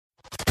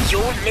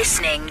You're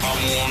listening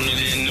I'm on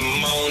it in the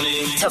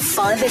morning. to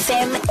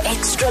 5FM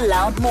Extra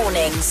Loud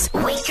Mornings.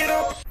 Wake it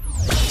up.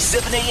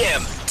 7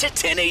 a.m. to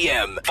 10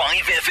 a.m.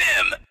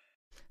 5FM.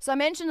 So I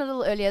mentioned a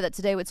little earlier that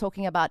today we're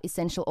talking about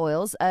essential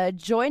oils.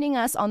 Joining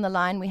us on the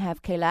line, we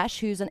have Kaylash,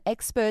 who's an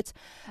expert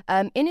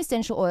in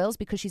essential oils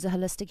because she's a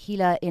holistic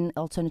healer in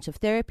alternative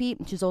therapy.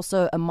 She's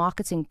also a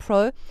marketing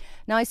pro.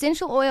 Now,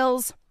 essential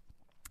oils,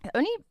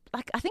 I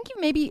think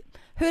you've maybe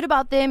heard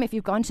about them if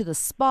you've gone to the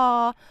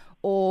spa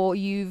or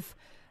you've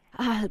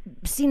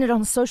seen it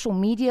on social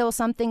media or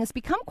something. It's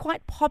become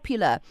quite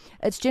popular.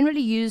 It's generally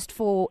used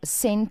for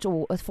scent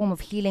or a form of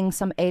healing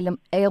some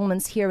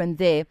ailments here and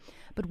there.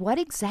 But what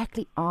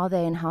exactly are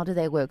they and how do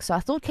they work? So I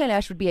thought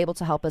Kaylash would be able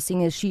to help us,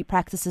 seeing as she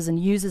practices and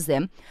uses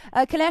them.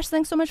 Kaylash,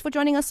 thanks so much for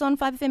joining us on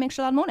 5FM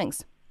Extra Loud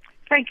Mornings.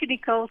 Thank you,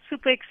 Nicole.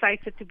 Super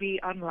excited to be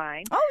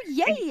online. Oh,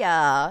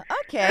 yeah.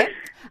 Okay.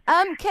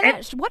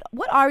 Kaylash,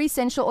 what are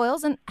essential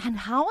oils and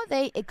how are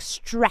they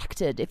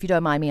extracted, if you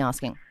don't mind me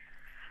asking?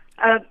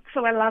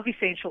 So I love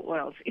essential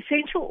oils.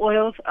 Essential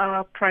oils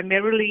are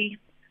primarily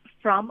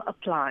from a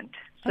plant.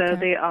 So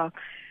Okay.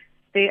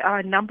 there are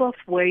a number of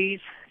ways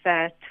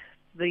that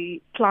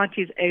the plant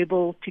is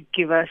able to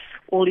give us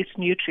all its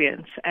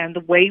nutrients. And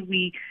the way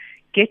we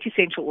get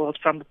essential oils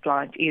from the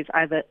plant is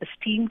either a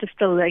steam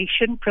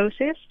distillation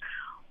process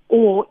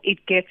or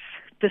it gets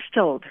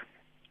distilled.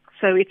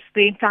 So it's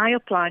the entire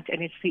plant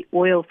and it's the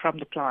oil from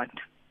the plant.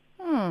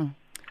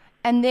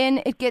 And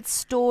then it gets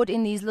stored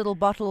in these little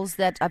bottles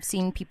that I've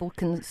seen people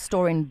can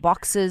store in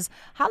boxes.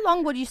 How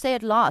long would you say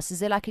it lasts? Is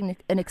there like an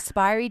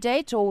expiry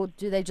date, or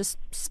do they just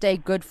stay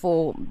good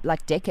for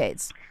like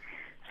decades?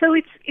 So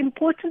it's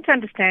important to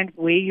understand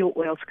where your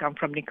oils come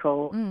from,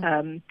 Nicole.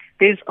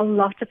 There's a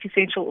lot of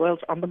essential oils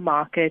on the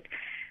market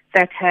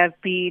that have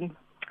been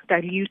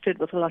diluted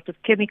with a lot of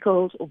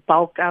chemicals or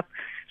bulked up.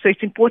 So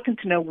it's important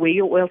to know where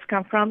your oils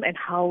come from and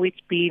how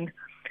it's been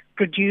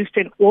produced,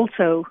 and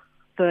also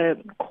the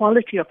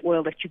quality of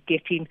oil that you're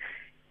getting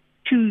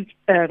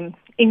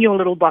in your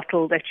little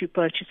bottle that you're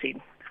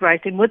purchasing,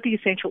 right? And with the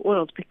essential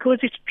oils, because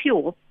it's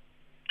pure,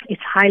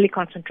 it's highly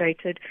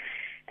concentrated,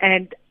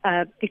 and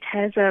it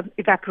has a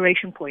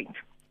evaporation point.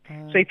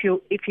 So if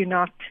you're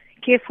not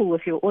careful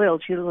with your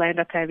oils, you'll end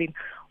up having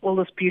all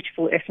this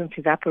beautiful essence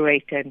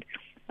evaporate and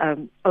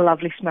a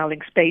lovely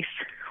smelling space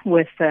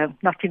with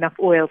not enough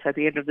oils at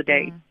the end of the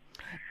day.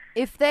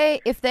 If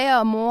they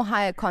are more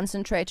higher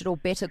concentrated or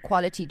better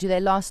quality, do they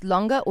last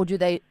longer or do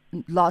they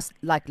last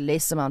like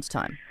less amount of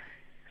time?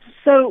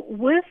 So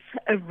with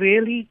a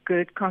really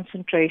good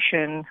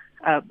concentration,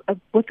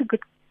 with a good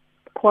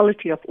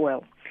quality of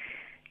oil,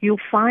 you'll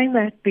find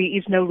that there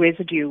is no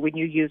residue when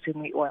you're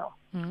using the oil.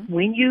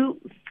 When you're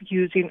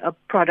using a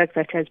product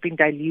that has been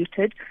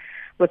diluted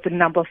with a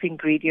number of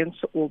ingredients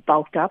or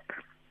bulked up,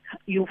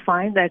 you'll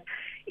find that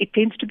it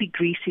tends to be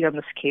greasy on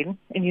the skin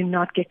and you're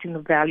not getting the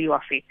value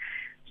of it.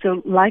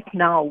 So like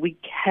now, we're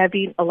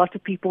having a lot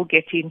of people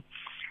getting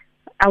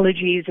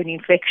allergies and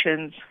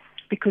infections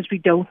because we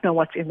don't know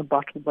what's in the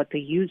bottle, what they're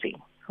using,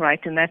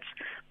 right? And that's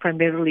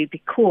primarily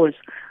because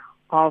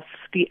of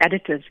the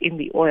additives in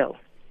the oil.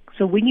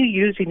 So when you're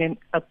using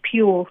a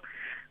pure,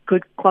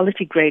 good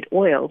quality grade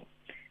oil,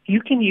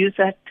 you can use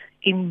that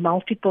in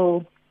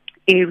multiple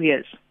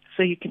areas.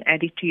 So you can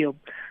add it to your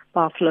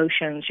bath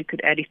lotions, you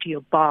could add it to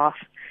your bath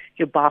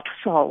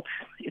salts.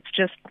 It's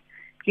just,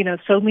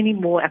 so many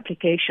more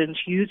applications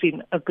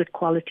using a good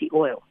quality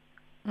oil.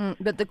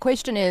 But the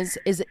question is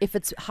if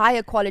it's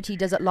higher quality,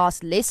 does it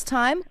last less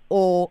time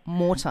or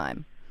more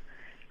time?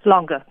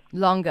 Longer.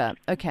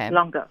 Okay.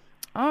 Longer.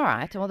 All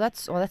right. Well,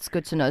 that's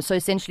good to know. So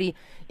essentially,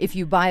 if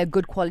you buy a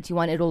good quality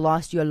one, it'll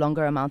last you a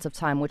longer amount of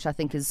time, which I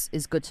think is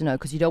good to know,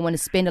 because you don't want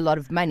to spend a lot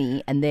of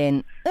money and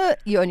then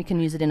you only can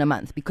use it in a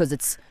month because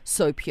it's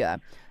so pure.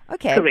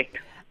 Okay. Correct.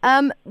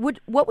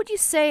 What would you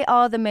say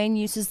are the main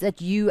uses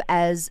that you,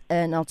 as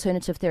an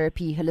alternative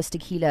therapy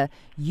holistic healer,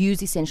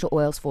 use essential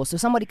oils for? So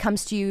somebody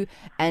comes to you,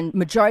 and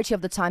majority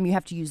of the time you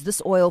have to use this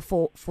oil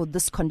for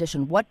this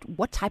condition.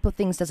 What type of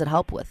things does it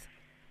help with?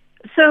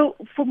 So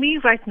for me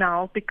right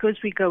now, because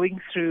we're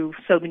going through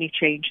so many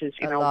changes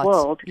in our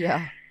world,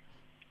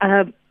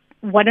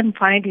 what I'm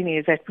finding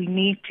is that we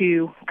need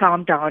to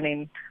calm down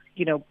and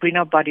bring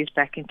our bodies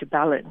back into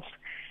balance,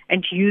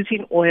 and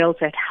using oils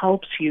that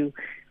helps you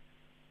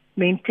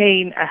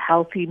maintain a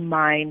healthy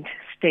mind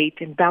state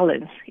and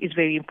balance is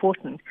very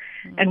important.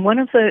 And one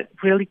of the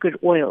really good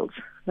oils,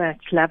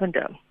 that's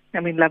lavender. I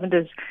mean,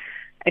 lavender's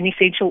an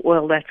essential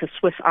oil that's a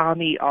Swiss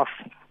army of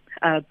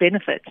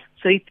benefits.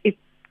 So it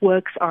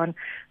works on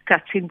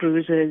cuts and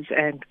bruises,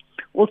 and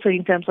also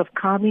in terms of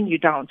calming you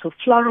down. So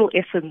floral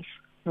essence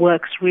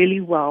works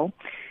really well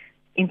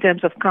in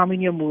terms of calming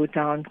your mood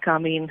down,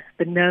 calming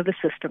the nervous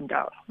system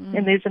down.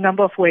 And there's a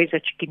number of ways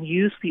that you can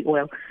use the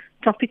oil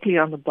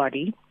topically on the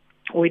body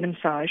or in a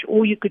massage,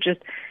 or you could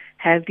just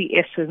have the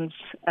essence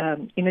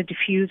in a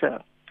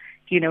diffuser,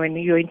 in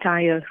your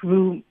entire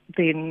room,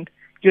 then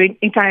your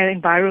entire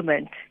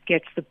environment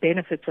gets the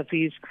benefits of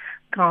these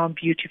calm,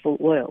 beautiful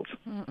oils.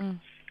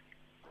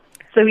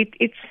 So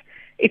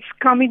it's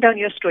calming down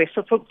your stress.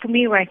 So for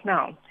me right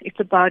now, it's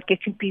about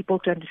getting people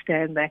to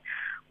understand that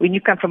when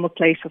you come from a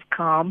place of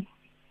calm,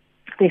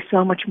 there's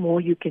so much more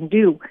you can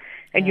do,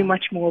 and you're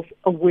much more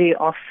aware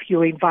of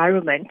your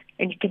environment,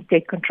 and you can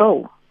take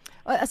control.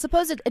 Well, I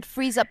suppose it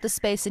frees up the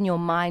space in your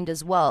mind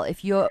as well.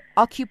 If you're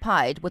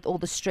occupied with all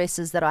the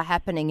stresses that are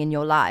happening in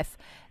your life,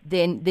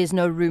 then there's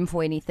no room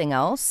for anything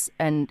else,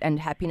 and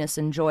happiness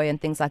and joy and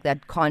things like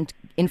that can't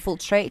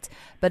infiltrate.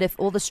 But if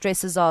all the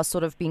stresses are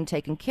sort of being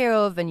taken care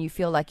of and you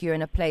feel like you're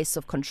in a place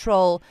of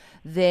control,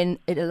 then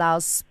it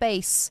allows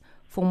space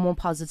for more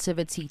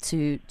positivity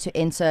to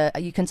enter.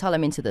 You can tell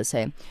I'm into this,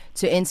 hey?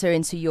 To enter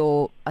into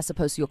your, I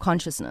suppose, your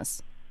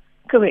consciousness.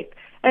 Correct.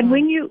 And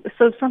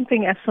so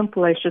something as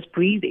simple as just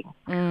breathing,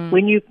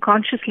 when you're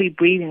consciously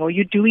breathing or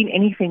you're doing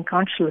anything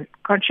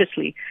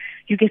consciously,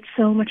 you get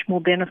so much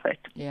more benefit.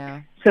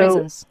 Yeah. So,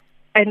 presence.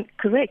 and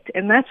correct.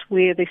 And that's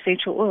where the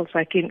essential oils,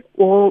 like in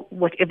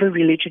whatever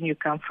religion you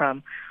come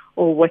from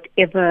or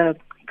whatever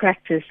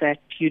practice that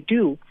you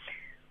do,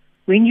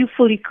 when you're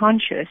fully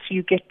conscious,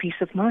 you get peace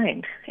of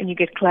mind and you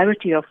get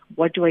clarity of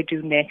what do I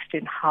do next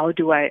and how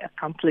do I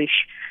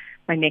accomplish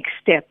my next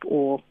step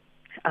or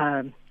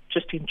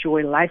just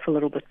enjoy life a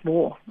little bit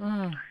more.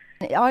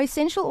 Are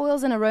essential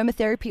oils and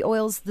aromatherapy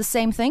oils the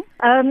same thing?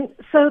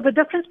 So the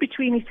difference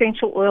between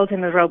essential oils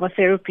and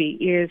aromatherapy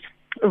is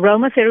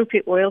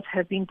aromatherapy oils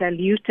have been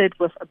diluted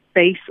with a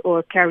base or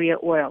a carrier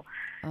oil.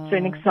 So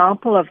an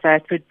example of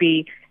that would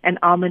be an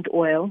almond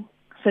oil.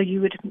 So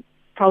you would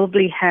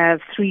probably have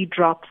 3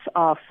 drops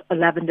of a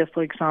lavender,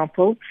 for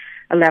example,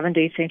 a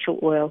lavender essential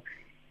oil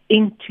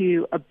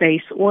into a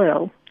base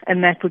oil,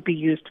 and that would be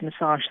used to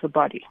massage the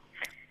body.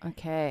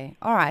 Okay.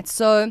 All right.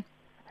 So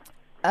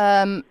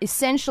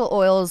essential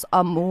oils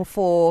are more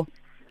for,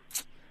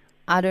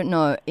 I don't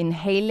know,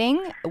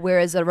 inhaling,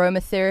 whereas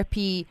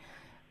aromatherapy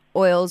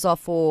oils are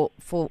for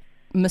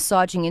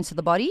massaging into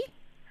the body?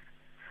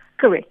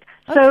 Correct.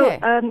 Okay.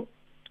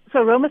 So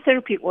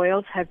aromatherapy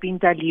oils have been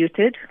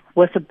diluted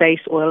with a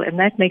base oil, and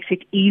that makes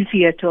it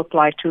easier to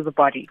apply to the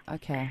body.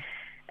 Okay.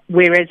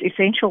 Whereas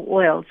essential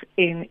oils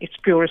in its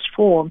purest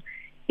form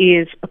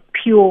is a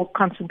pure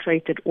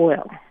concentrated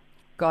oil.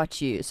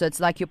 Got you. So it's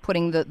like you're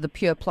putting the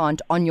pure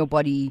plant on your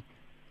body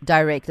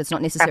direct. It's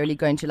not necessarily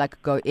going to like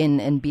go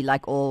in and be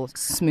like all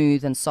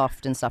smooth and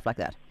soft and stuff like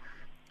that.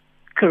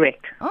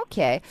 Correct.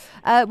 Okay.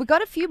 We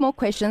got a few more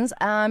questions.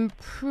 I'm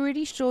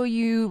pretty sure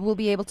you will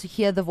be able to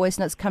hear the voice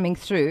notes coming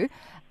through.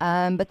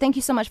 But thank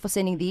you so much for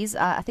sending these.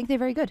 I think they're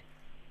very good.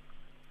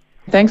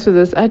 Thanks for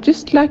this. I'd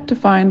just like to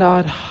find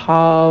out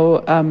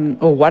how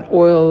or what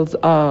oils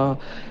are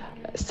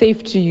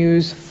safe to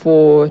use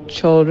for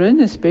children,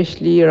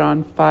 especially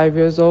around 5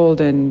 years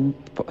old and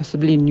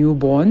possibly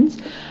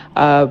newborns.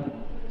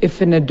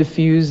 If in a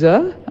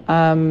diffuser,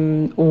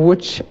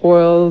 which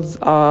oils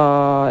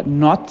are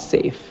not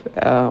safe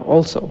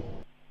also?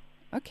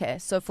 Okay,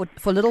 so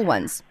for little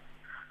ones.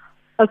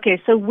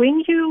 Okay, so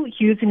when you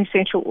use an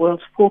essential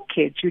oils for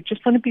kids, you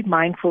just want to be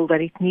mindful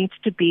that it needs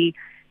to be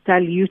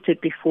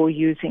diluted before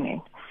using it.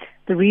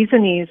 The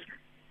reason is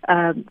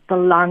the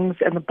lungs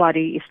and the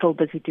body is still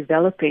busy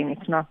developing.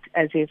 It's not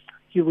as if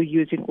you were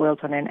using oils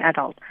on an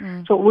adult.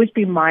 So always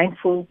be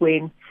mindful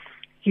when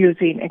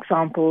using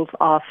examples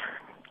of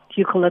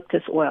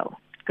eucalyptus oil,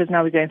 because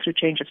now we're going through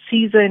change of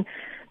season.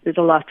 There's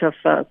a lot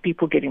of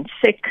people getting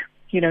sick.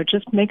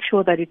 Just make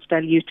sure that it's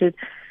diluted.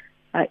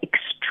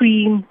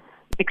 Extreme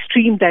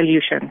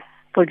dilution.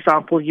 For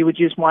example, you would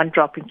use 1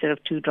 drop instead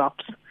of 2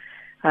 drops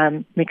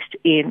mixed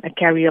in a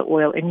carrier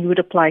oil, and you would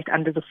apply it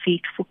under the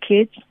feet for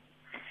kids,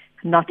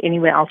 not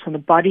anywhere else on the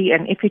body.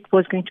 And if it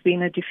was going to be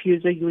in a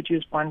diffuser, you would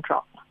use 1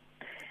 drop.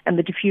 And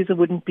the diffuser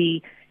wouldn't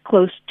be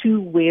close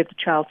to where the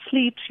child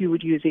sleeps. You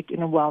would use it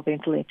in a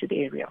well-ventilated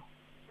area.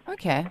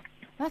 Okay,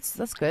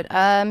 that's good.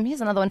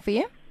 Here's another one for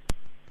you.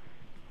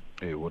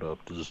 Hey, what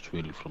up? This is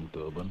Twilly from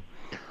Durban.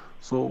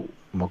 So,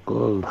 my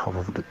girl,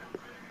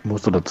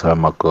 most of the time,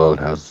 my girl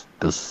has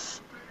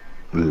this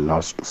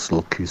lush,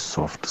 silky,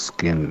 soft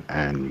skin,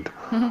 and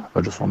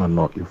I just want to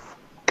know if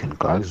can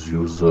guys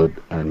use it,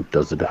 and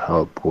does it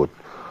help with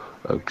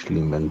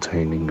actually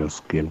maintaining your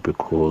skin?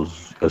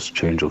 Because it's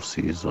change of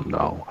season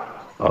now,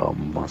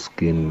 my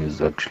skin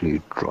is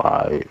actually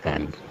dry,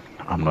 and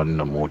I'm not in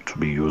the mood to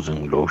be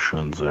using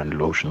lotions, and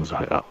lotions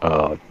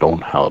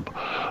don't help.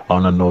 I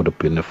want to know the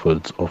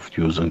benefits of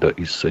using the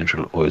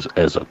essential oils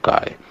as a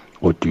guy.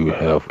 Or do you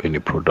have any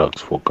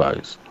products for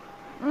guys?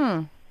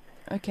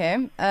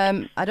 Okay.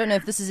 I don't know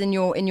if this is in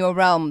your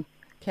realm,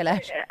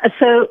 Kaylash.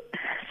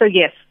 So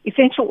yes,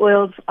 essential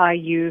oils are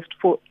used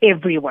for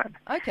everyone.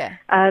 Okay.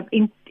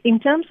 In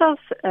terms of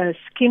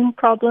skin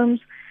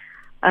problems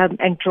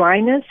and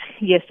dryness,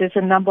 yes, there's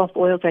a number of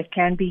oils that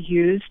can be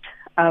used.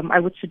 I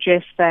would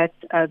suggest that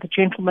the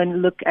gentleman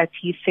look at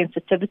his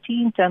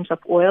sensitivity in terms of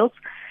oils,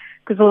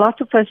 because a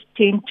lot of us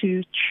tend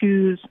to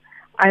choose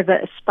either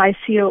a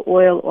spicier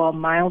oil or a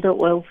milder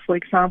oil. For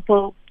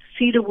example,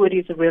 cedarwood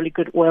is a really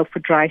good oil for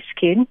dry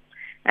skin,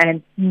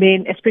 and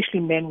men,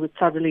 especially men, would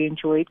thoroughly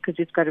enjoy it because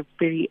it's got a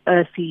very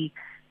earthy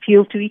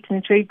feel to it, and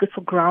it's very good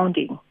for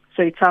grounding. So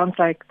So it sounds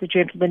like the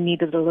gentleman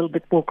needed a little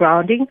bit more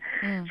grounding.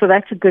 So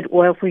that's a good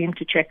oil for him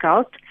to check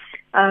out.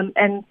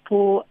 And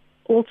for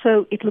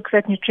also, it looks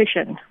at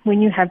nutrition.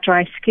 When you have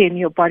dry skin,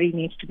 your body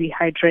needs to be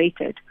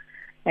hydrated.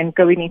 And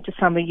going into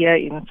summer here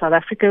in South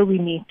Africa, we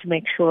need to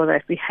make sure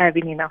that we're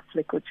having enough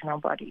liquids in our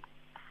body.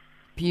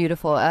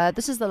 Beautiful.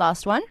 This is the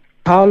last one.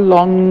 How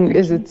long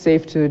is it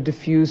safe to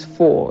diffuse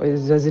for?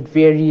 Does it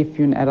vary if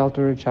you're an adult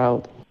or a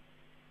child?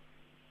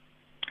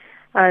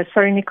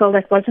 Sorry, Nicole,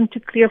 that wasn't too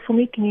clear for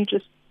me. Can you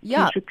just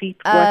please repeat?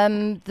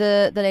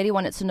 The lady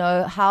wanted to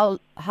know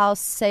how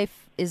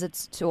safe is it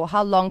to, or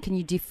how long can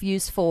you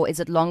diffuse for? Is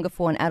it longer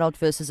for an adult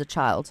versus a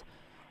child?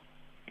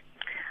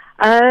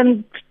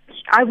 I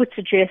would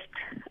suggest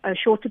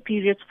shorter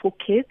periods for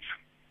kids,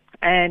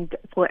 and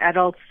for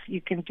adults, you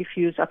can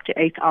diffuse up to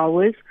 8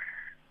 hours.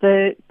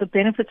 The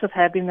benefits of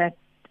having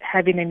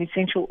an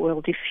essential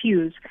oil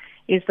diffuse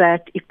is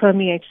that it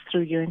permeates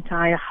through your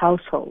entire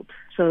household.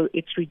 So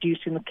it's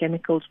reducing the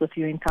chemicals with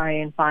your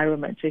entire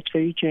environment. So it's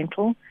very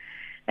gentle,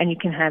 and you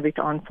can have it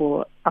on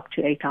for up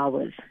to 8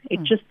 hours.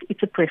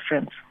 It's a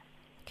preference.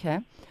 Okay.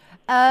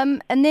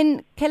 And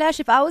then, Kaylash,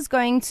 if I was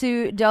going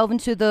to delve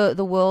into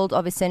the world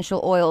of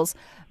essential oils,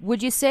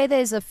 would you say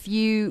there's a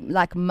few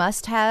like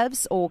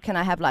must-haves, or can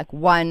I have like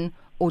one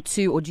or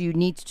two, or do you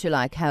need to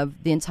like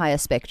have the entire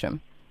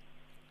spectrum?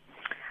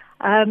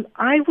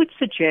 I would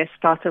suggest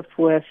start off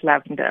with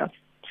lavender.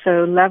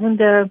 So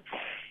lavender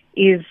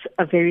is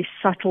a very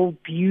subtle,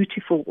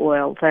 beautiful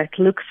oil that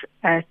looks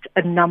at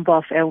a number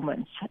of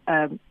ailments.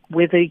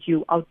 Whether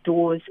you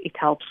outdoors, it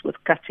helps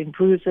with cuts and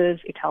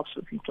bruises, it helps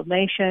with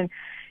inflammation.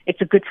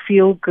 It's a good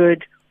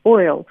feel-good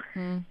oil.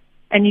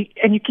 And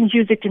you can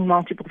use it in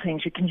multiple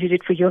things. You can use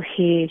it for your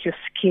hair, your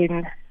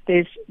skin.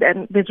 There's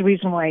a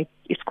reason why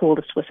it's called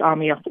a Swiss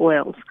Army of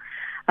oils.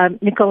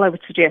 Nicole, I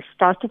would suggest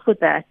start off with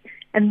that,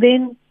 and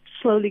then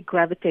slowly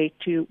gravitate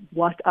to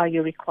what are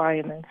your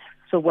requirements.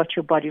 So what's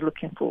your body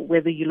looking for?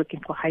 Whether you're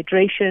looking for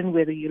hydration,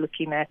 whether you're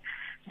looking at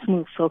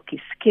smooth,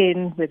 silky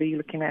skin, whether you're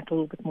looking at a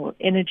little bit more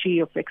energy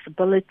or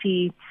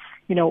flexibility,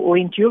 or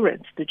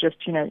endurance to just,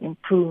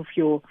 improve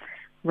your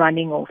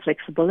running or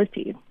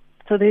flexibility.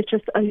 So there's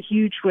just a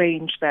huge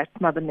range that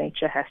Mother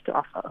Nature has to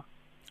offer.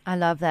 I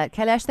love that.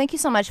 Kaylash, thank you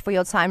so much for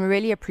your time. I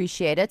really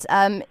appreciate it.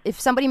 If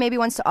somebody maybe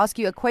wants to ask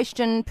you a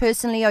question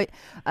personally,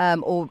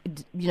 or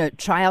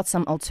try out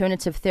some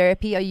alternative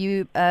therapy, do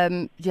you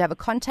have a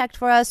contact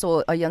for us,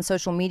 or are you on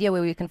social media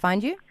where we can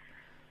find you?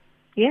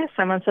 Yes,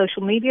 I'm on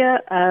social media.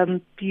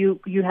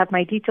 You have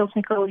my details,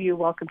 Nicole. You're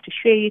welcome to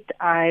share it.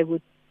 I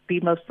would be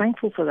most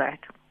thankful for that.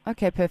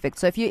 Okay, perfect.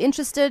 So if you're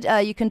interested,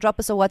 you can drop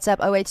us a WhatsApp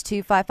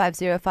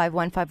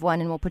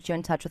 082-550-5151 and we'll put you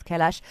in touch with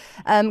Kaylash.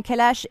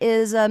 Kaylash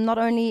is not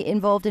only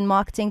involved in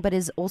marketing, but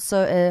is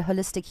also a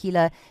holistic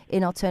healer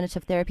in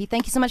alternative therapy.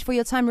 Thank you so much for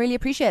your time. Really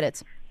appreciate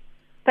it.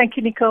 Thank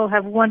you, Nicole.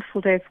 Have a wonderful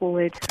day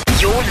forward.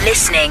 You're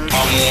listening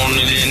I want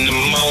it in the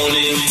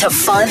morning. to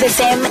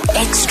 5FM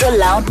Extra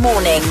Loud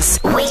Mornings.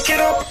 Wake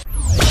it up.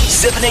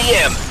 7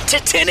 a.m. to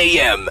 10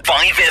 a.m.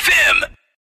 5 FM.